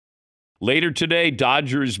Later today,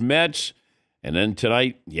 Dodgers, Mets, and then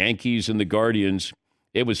tonight, Yankees and the Guardians.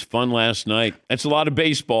 It was fun last night. That's a lot of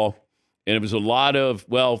baseball. And it was a lot of,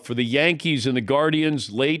 well, for the Yankees and the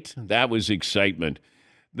Guardians late, that was excitement.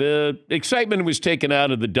 The excitement was taken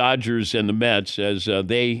out of the Dodgers and the Mets as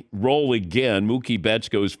they roll again. Mookie Betts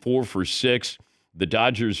goes 4 for 6. The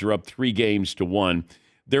Dodgers are up 3-1.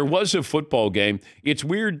 There was a football game. It's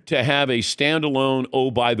weird to have a standalone,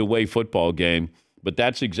 oh, by the way, football game, but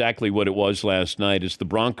that's exactly what it was last night as the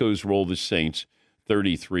Broncos roll the Saints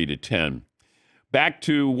 33-10. Back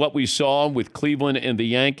to what we saw with Cleveland and the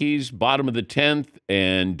Yankees, bottom of the 10th,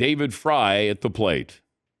 and David Fry at the plate.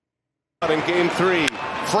 In game 3,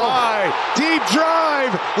 Fry, deep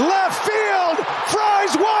drive, left field,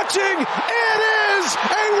 Fry's watching, it is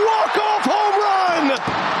a walk-off home run!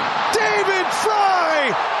 David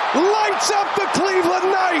Fry lights up the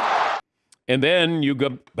Cleveland night! And then you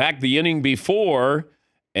go back the inning before,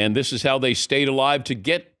 and this is how they stayed alive to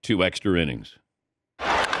get 2 extra innings.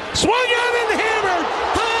 Swung on and hammered,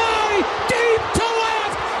 high, deep to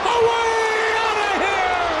left, away out of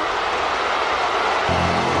here!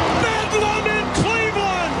 Bedlam in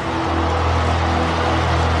Cleveland!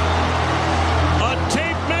 A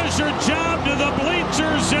tape measure job to the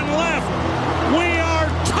bleachers and left. We are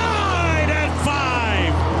tied at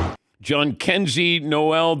 5. John Kenzie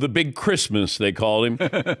Noel, the Big Christmas, they call him.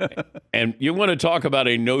 And you want to talk about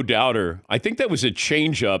a no-doubter. I think that was a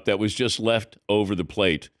changeup that was just left over the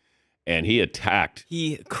plate. And he attacked.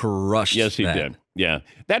 He crushed Yes, he did. Yeah.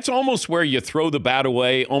 That's almost where you throw the bat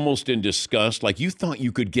away, almost in disgust. Like, you thought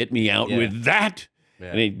you could get me out with that? Yeah.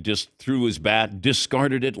 And he just threw his bat,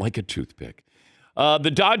 discarded it like a toothpick.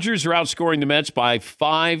 The Dodgers are outscoring the Mets by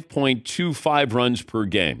 5.25 runs per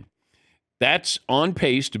game. That's on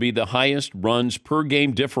pace to be the highest runs per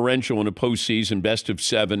game differential in a postseason best of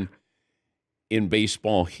 7 in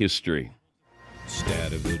baseball history.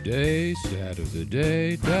 Stat of the day, stat of the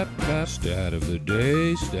day, tap, tap, stat of the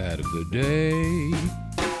day, stat of the day.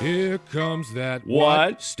 Here comes that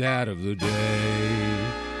what? Stat of the day.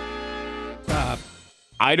 Pop.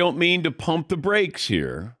 I don't mean to pump the brakes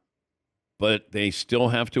here, but they still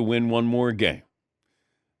have to win one more game.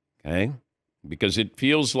 Okay? Because it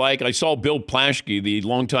feels like I saw Bill Plaschke, the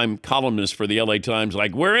longtime columnist for the LA Times,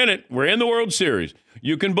 like, we're in it. We're in the World Series.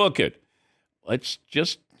 You can book it. Let's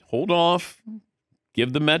just hold off.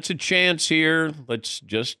 Give the Mets a chance here. Let's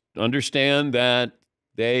just understand that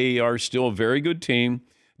they are still a very good team.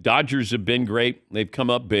 Dodgers have been great. They've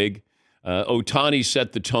come up big. Ohtani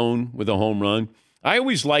set the tone with a home run. I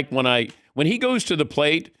always like when he goes to the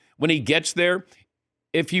plate, when he gets there,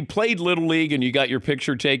 if you played Little League and you got your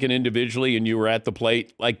picture taken individually and you were at the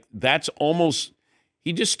plate, like that's almost,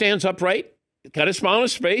 he just stands upright, got a smile on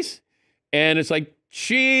his face, and it's like,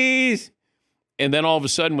 cheese. And then all of a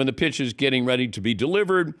sudden, when the pitch is getting ready to be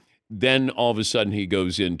delivered, then all of a sudden he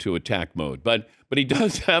goes into attack mode. But he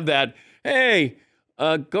does have that, hey,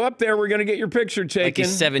 go up there, we're going to get your picture taken. Like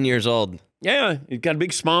he's 7 years old. Yeah, he's got a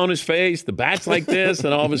big smile on his face, the bat's like this,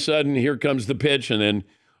 and all of a sudden, here comes the pitch, and then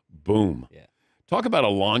boom. Yeah. Talk about a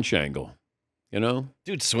launch angle, you know?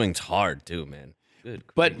 Dude swings hard, too, man. Good.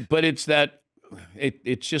 But it's that,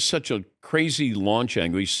 it's just such a crazy launch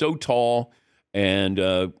angle. He's so tall. And,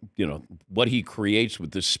 you know, what he creates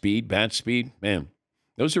with the speed, bat speed, man,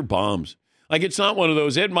 those are bombs. Like, it's not one of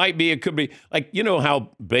those. It might be, it could be. Like, you know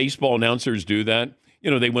how baseball announcers do that?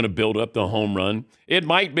 You know, they want to build up the home run. It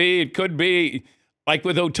might be, it could be. Like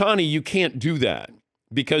with Ohtani, you can't do that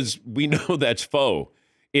because we know that's faux.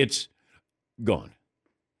 It's gone.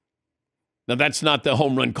 Now, that's not the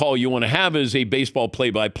home run call you want to have as a baseball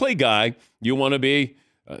play-by-play guy. You want to be,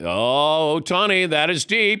 oh, Ohtani, that is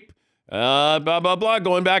deep. Blah, blah, blah,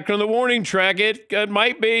 going back to the warning track. It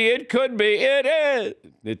might be, it could be, it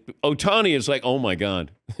is. Ohtani is like, oh, my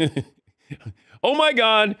God. Oh, my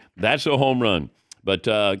God, that's a home run. But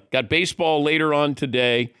got baseball later on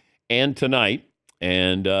today and tonight,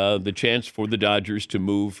 and the chance for the Dodgers to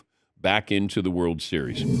move back into the World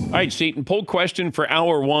Series. All right, Seton, poll question for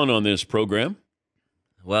hour 1 on this program.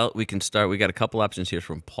 Well, we can start. We got a couple options here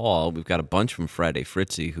from Paul. We've got a bunch from Friday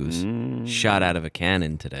Fritzy, who's shot out of a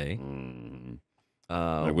cannon today.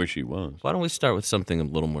 I wish he was. Why don't we start with something a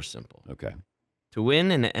little more simple? Okay. To win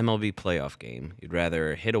an MLB playoff game, you'd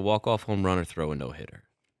rather hit a walk-off home run or throw a no-hitter.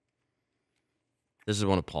 This is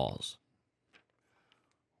one of Paul's.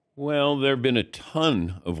 Well, there have been a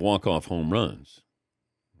ton of walk-off home runs.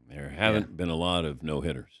 There haven't been a lot of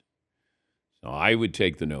no-hitters. So I would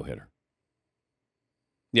take the no-hitter.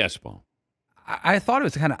 Yes, Paul. I thought it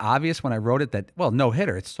was kind of obvious when I wrote it that, well,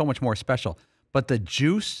 no-hitter, it's so much more special. But the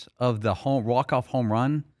juice of the walk-off home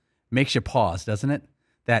run makes you pause, doesn't it?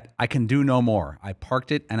 that I can do no more. I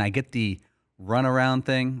parked it, and I get the runaround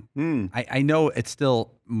thing. I know it's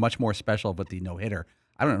still much more special, but the no-hitter,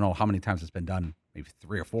 I don't know how many times it's been done, maybe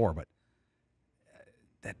 3 or 4, but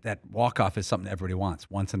that walk-off is something everybody wants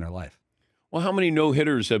once in their life. Well, how many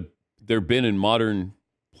no-hitters have there been in modern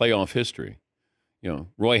playoff history? You know,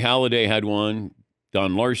 Roy Halladay had one.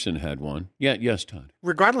 Don Larson had one. Yeah, yes, Todd.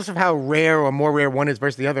 Regardless of how rare or more rare one is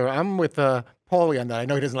versus the other, I'm with Paulie on that. I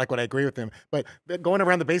know he doesn't like what I agree with him, but going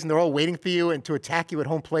around the base and they're all waiting for you and to attack you at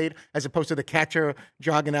home plate as opposed to the catcher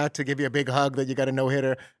jogging out to give you a big hug that you got a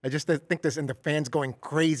no-hitter. I just think this, and the fans going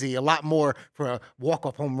crazy a lot more for a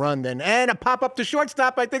walk-off home run than, and a pop-up to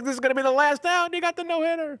shortstop. I think this is going to be the last out, and you got the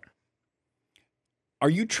no-hitter. Are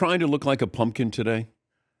you trying to look like a pumpkin today?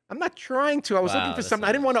 I'm not trying to. I was looking for something.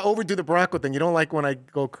 I didn't want to overdo the Bronco thing. You don't like when I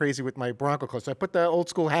go crazy with my Bronco clothes. So I put the old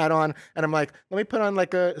school hat on, and I'm like, let me put on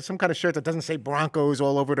like some kind of shirt that doesn't say Broncos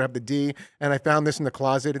all over to have the D. And I found this in the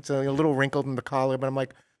closet. It's a little wrinkled in the collar, but I'm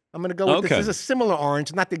like, I'm going to go with this. This is a similar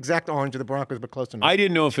orange, not the exact orange of the Broncos, but close enough. I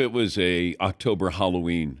didn't know if it was a October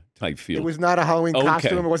Halloween type feel. It was not a Halloween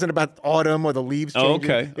costume. It wasn't about autumn or the leaves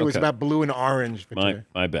changing. It was about blue and orange.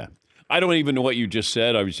 My bad. I don't even know what you just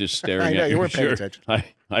said. I was just staring at you. I know, you weren't paying attention.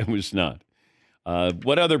 I was not.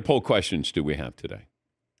 What other poll questions do we have today?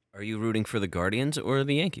 Are you rooting for the Guardians or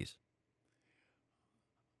the Yankees?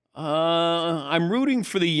 I'm rooting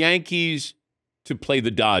for the Yankees to play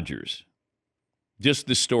the Dodgers. Just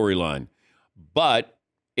the storyline. But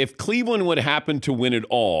if Cleveland would happen to win it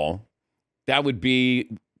all, that would be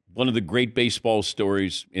one of the great baseball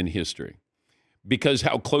stories in history. Because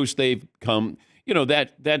how close they've come. You know,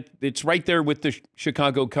 that it's right there with the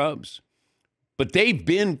Chicago Cubs. But they've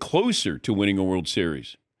been closer to winning a World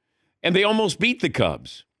Series. And they almost beat the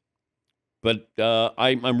Cubs. But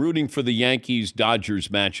I'm rooting for the Yankees-Dodgers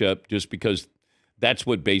matchup just because that's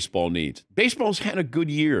what baseball needs. Baseball's had a good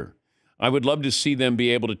year. I would love to see them be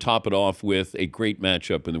able to top it off with a great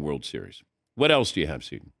matchup in the World Series. What else do you have,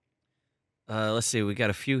 Seton? Let's see. We got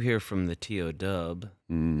a few here from the T.O. Dub.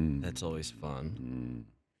 That's always fun.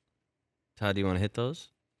 Todd, do you want to hit those?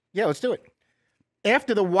 Yeah, let's do it.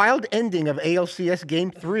 After the wild ending of ALCS Game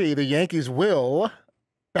 3, the Yankees will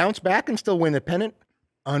bounce back and still win the pennant,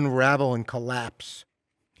 unravel and collapse.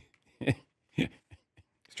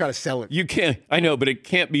 Let's try to sell it. You can't. I know, but it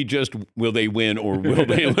can't be just will they win or will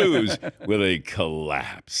they lose? Will they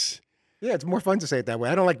collapse? Yeah, it's more fun to say it that way.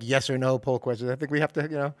 I don't like yes or no poll questions. I think we have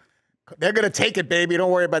to, they're going to take it, baby.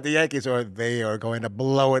 Don't worry about the Yankees, or they are going to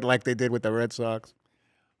blow it like they did with the Red Sox.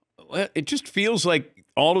 Well, it just feels like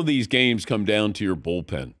all of these games come down to your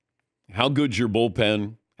bullpen. How good's your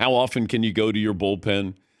bullpen? How often can you go to your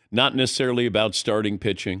bullpen? Not necessarily about starting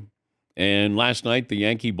pitching. And last night, the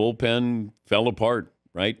Yankee bullpen fell apart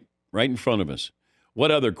right in front of us.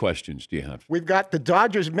 What other questions do you have? We've got the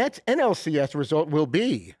Dodgers-Mets NLCS result will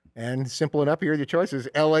be, and simple enough, here are your choices.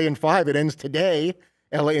 LA in 5, it ends today.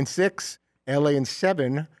 LA in 6, LA in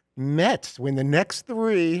 7. Mets win the next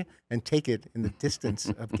 3 and take it in the distance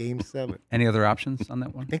of Game 7. Any other options on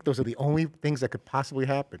that one? I think those are the only things that could possibly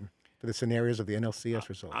happen for the scenarios of the NLCS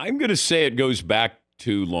result. I'm going to say it goes back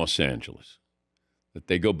to Los Angeles. That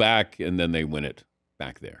they go back and then they win it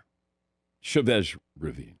back there. Chavez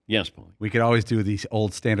Ravine. Yes, Paul. We could always do the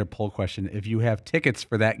old standard poll question. If you have tickets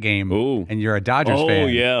for that game and you're a Dodgers fan. Oh,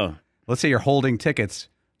 yeah. Let's say you're holding tickets.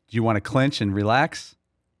 Do you want to clinch and relax,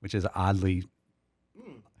 which is oddly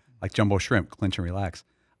like jumbo shrimp, clinch and relax?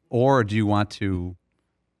 Or do you want to,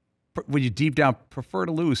 would you deep down prefer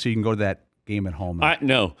to lose so you can go to that game at home?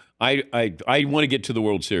 No. I want to get to the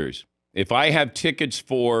World Series. If I have tickets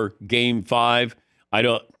for Game 5,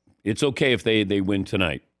 it's okay if they win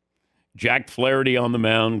tonight. Jack Flaherty on the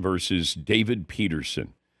mound versus David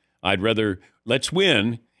Peterson. I'd rather let's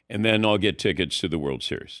win, and then I'll get tickets to the World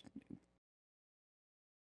Series.